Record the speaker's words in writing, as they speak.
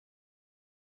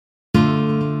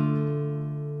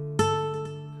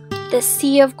The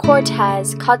Sea of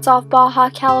Cortez cuts off Baja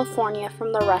California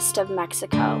from the rest of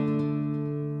Mexico.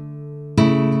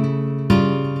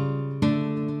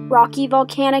 Rocky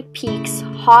volcanic peaks,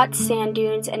 hot sand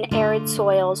dunes, and arid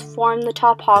soils form the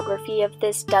topography of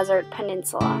this desert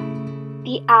peninsula.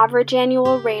 The average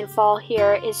annual rainfall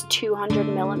here is 200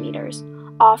 millimeters,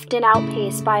 often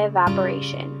outpaced by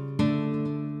evaporation.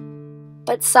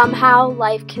 But somehow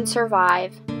life can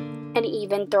survive and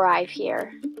even thrive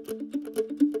here.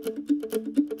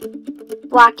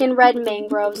 Black and red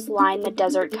mangroves line the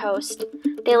desert coast.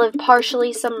 They live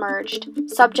partially submerged,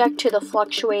 subject to the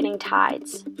fluctuating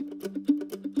tides.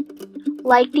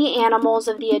 Like the animals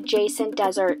of the adjacent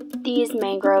desert, these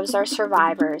mangroves are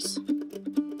survivors.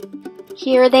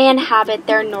 Here they inhabit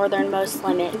their northernmost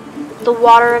limit. The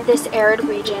water of this arid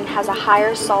region has a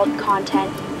higher salt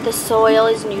content, the soil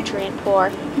is nutrient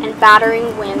poor, and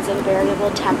battering winds and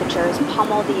variable temperatures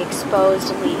pummel the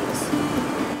exposed leaves.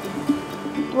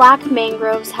 Black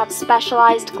mangroves have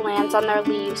specialized glands on their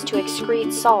leaves to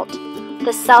excrete salt.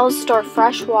 The cells store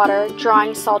fresh water,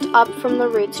 drawing salt up from the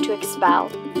roots to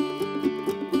expel.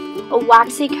 A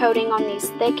waxy coating on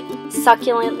these thick,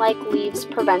 succulent-like leaves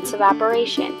prevents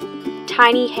evaporation.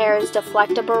 Tiny hairs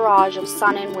deflect a barrage of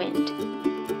sun and wind.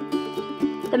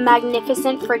 The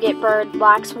magnificent frigate bird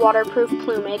lacks waterproof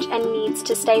plumage and needs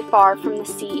to stay far from the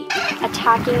sea,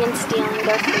 attacking and stealing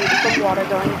their food from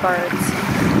water-going birds.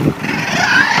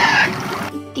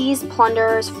 These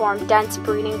plunderers form dense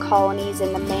breeding colonies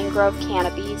in the mangrove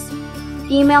canopies.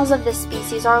 Females of this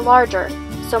species are larger,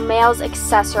 so males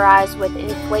accessorize with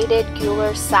inflated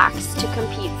gular sacs to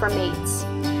compete for mates.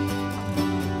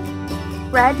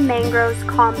 Red mangroves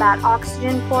combat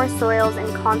oxygen-poor soils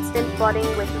and constant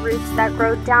flooding with roots that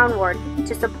grow downward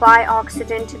to supply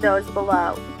oxygen to those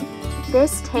below.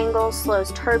 This tangle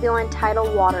slows turbulent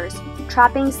tidal waters,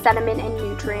 trapping sediment and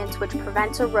nutrients which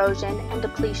prevents erosion and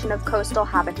depletion of coastal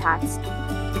habitats.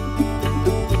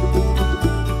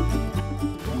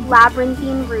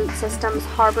 Labyrinthine root systems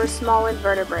harbor small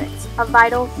invertebrates, a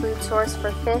vital food source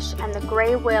for fish and the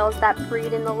gray whales that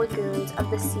breed in the lagoons of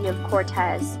the Sea of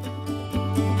Cortez.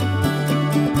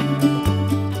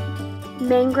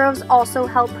 Mangroves also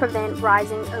help prevent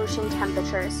rising ocean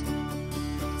temperatures.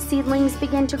 Seedlings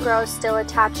begin to grow still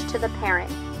attached to the parent,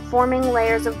 forming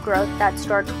layers of growth that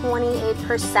store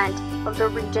 28% of the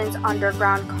region's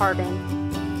underground carbon.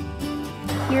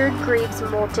 Eared grebes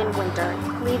molt in winter,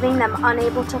 leaving them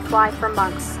unable to fly for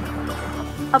months.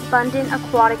 Abundant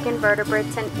aquatic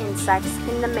invertebrates and insects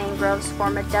in the mangroves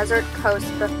form a desert coast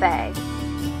buffet.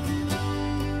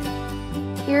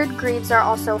 Eared grebes are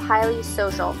also highly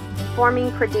social, forming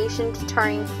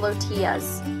predation-deterring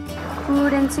flotillas.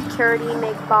 Food and security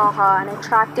make Baja an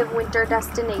attractive winter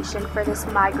destination for this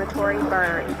migratory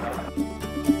bird.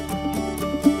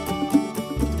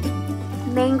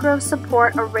 Mangroves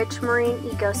support a rich marine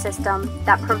ecosystem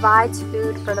that provides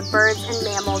food for the birds and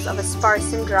mammals of a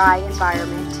sparse and dry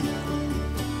environment.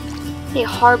 They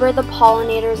harbor the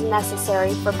pollinators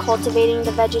necessary for cultivating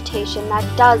the vegetation that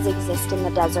does exist in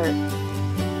the desert.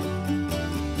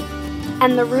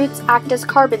 And the roots act as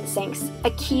carbon sinks, a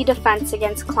key defense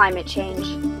against climate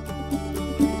change.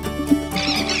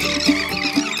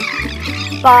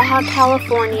 Baja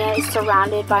California is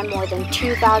surrounded by more than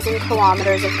 2,000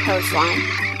 kilometers of coastline.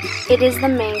 It is the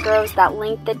mangroves that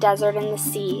link the desert and the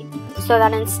sea, so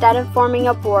that instead of forming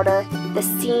a border, the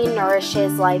sea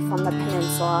nourishes life on the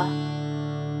peninsula.